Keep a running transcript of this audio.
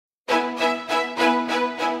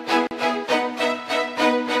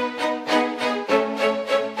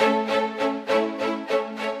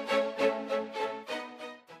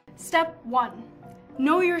Step 1,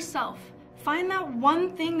 know yourself. Find that one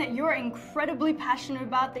thing that you're incredibly passionate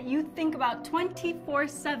about, that you think about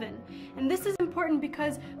 24/7. And this is important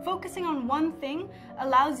because focusing on one thing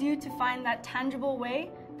allows you to find that tangible way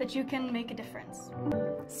that you can make a difference.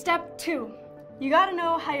 Step 2, you gotta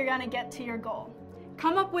know how you're gonna get to your goal.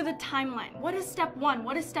 Come up with a timeline. What is step 1?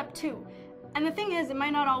 What is step 2? And the thing is, it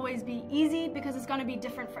might not always be easy because it's gonna be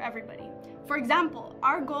different for everybody. For example,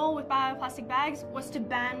 our goal with bioplastic bags was to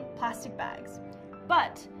ban plastic bags.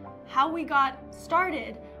 But how we got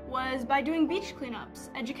started was by doing beach cleanups,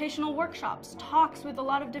 educational workshops, talks with a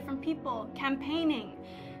lot of different people, campaigning.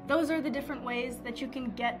 Those are the different ways that you can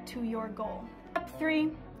get to your goal. Step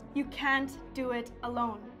 3, you can't do it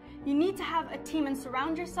alone. You need to have a team and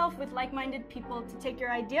surround yourself with like-minded people to take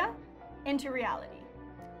your idea into reality.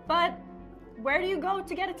 But where do you go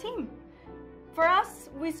to get a team? For us,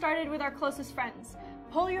 we started with our closest friends.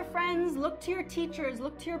 Pull your friends, look to your teachers,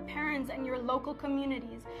 look to your parents and your local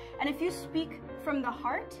communities. And if you speak from the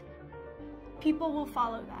heart, people will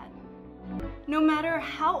follow that. No matter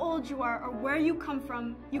how old you are or where you come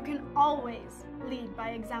from, you can always lead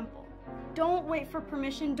by example. Don't wait for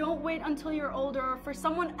permission, don't wait until you're older or for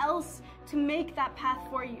someone else to make that path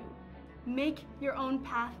for you. Make your own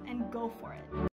path and go for it.